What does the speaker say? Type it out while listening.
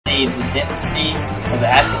see, the density of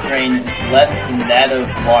acid rain is less than that of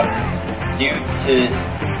water due to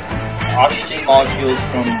oxygen molecules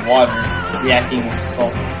from water reacting with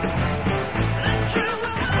sulfur.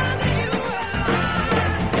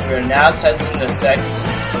 We are now testing the effects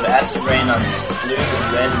of acid rain on blue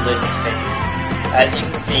and red litmus paper. As you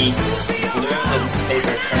can see, the blue litmus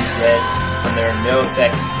paper turns red when there are no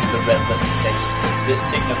effects of the red litmus paper. This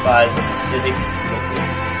signifies an acidic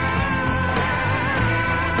liquid.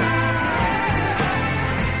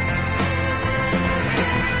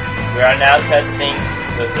 We are now testing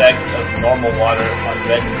the effects of normal water on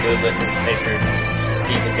red and blue litmus paper to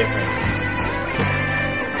see the difference.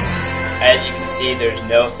 As you can see, there's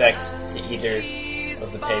no effect to either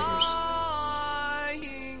of the papers.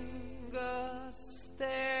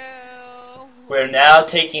 We're now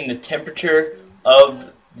taking the temperature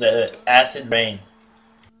of the acid rain.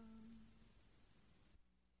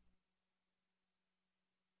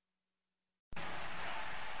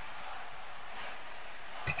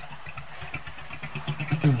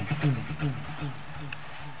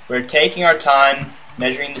 We're taking our time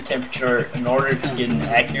measuring the temperature in order to get an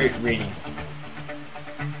accurate reading.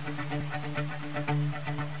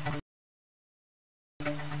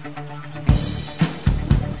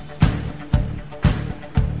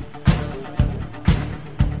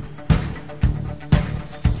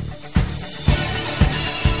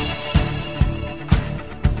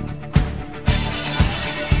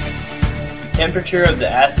 The temperature of the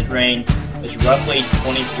acid rain is roughly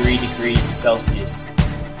 23 degrees Celsius.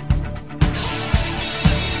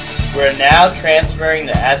 We're now transferring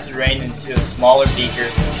the acid rain into a smaller beaker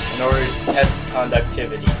in order to test the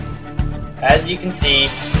conductivity. As you can see,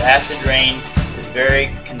 the acid rain is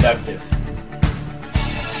very conductive.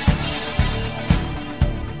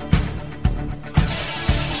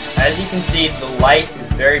 As you can see, the light is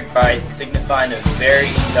very bright, signifying a very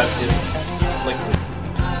conductive liquid.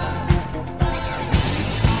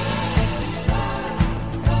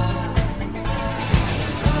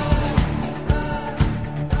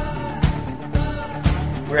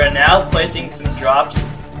 We are now placing some drops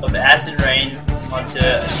of acid rain onto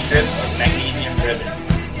a strip of magnesium ribbon.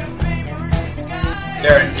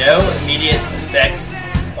 There are no immediate effects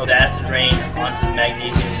of the acid rain onto the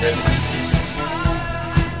magnesium ribbon.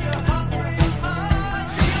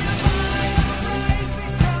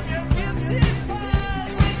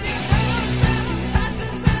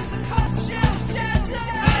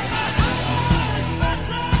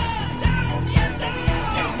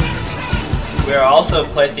 We are also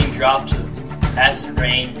placing drops of acid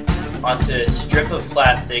rain onto a strip of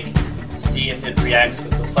plastic to see if it reacts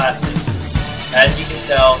with the plastic. As you can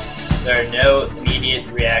tell, there are no immediate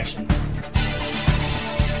reactions.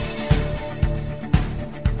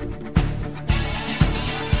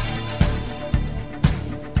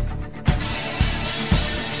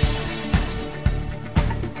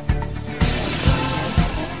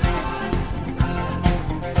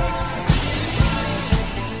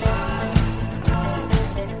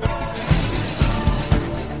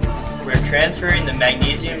 Transferring the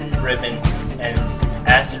magnesium ribbon and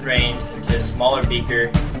acid rain into a smaller beaker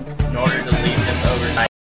in order to leave them overnight.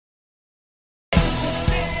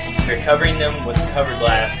 We're covering them with cover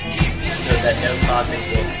glass so that no contents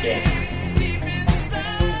will escape.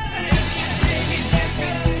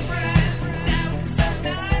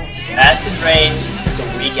 Acid rain is a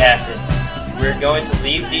weak acid. We're going to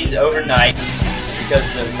leave these overnight because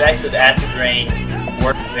the effects of acid rain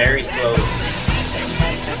work very slowly.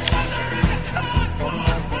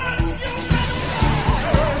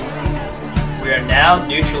 We are now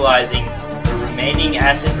neutralizing the remaining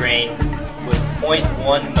acid rain with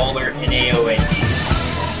 0.1 molar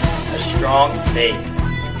NaOH, a strong base.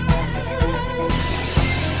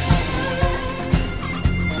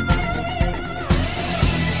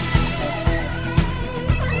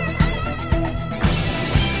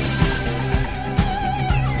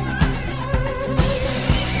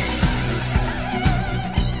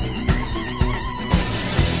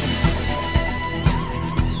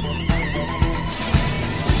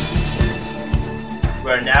 We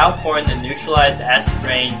are now pouring the neutralized acid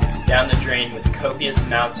rain down the drain with copious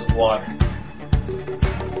amounts of water.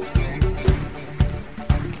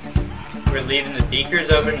 We're leaving the beakers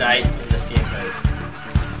overnight in the fume mode.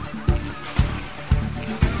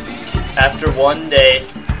 After 1 day,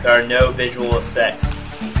 there are no visual effects.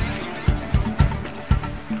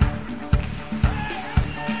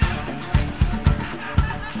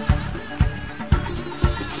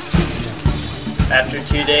 After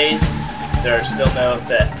 2 days, there are still no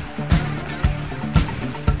effects.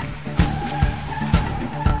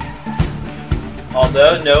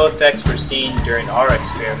 Although no effects were seen during our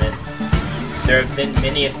experiment, there have been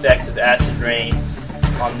many effects of acid rain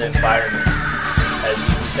on the environment, as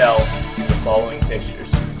you can tell from the following pictures.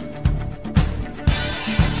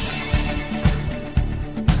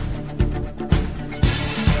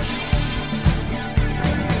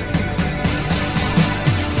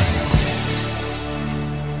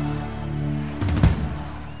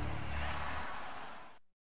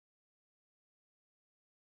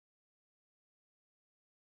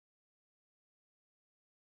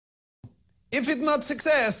 If it's not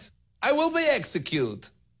success, I will be executed.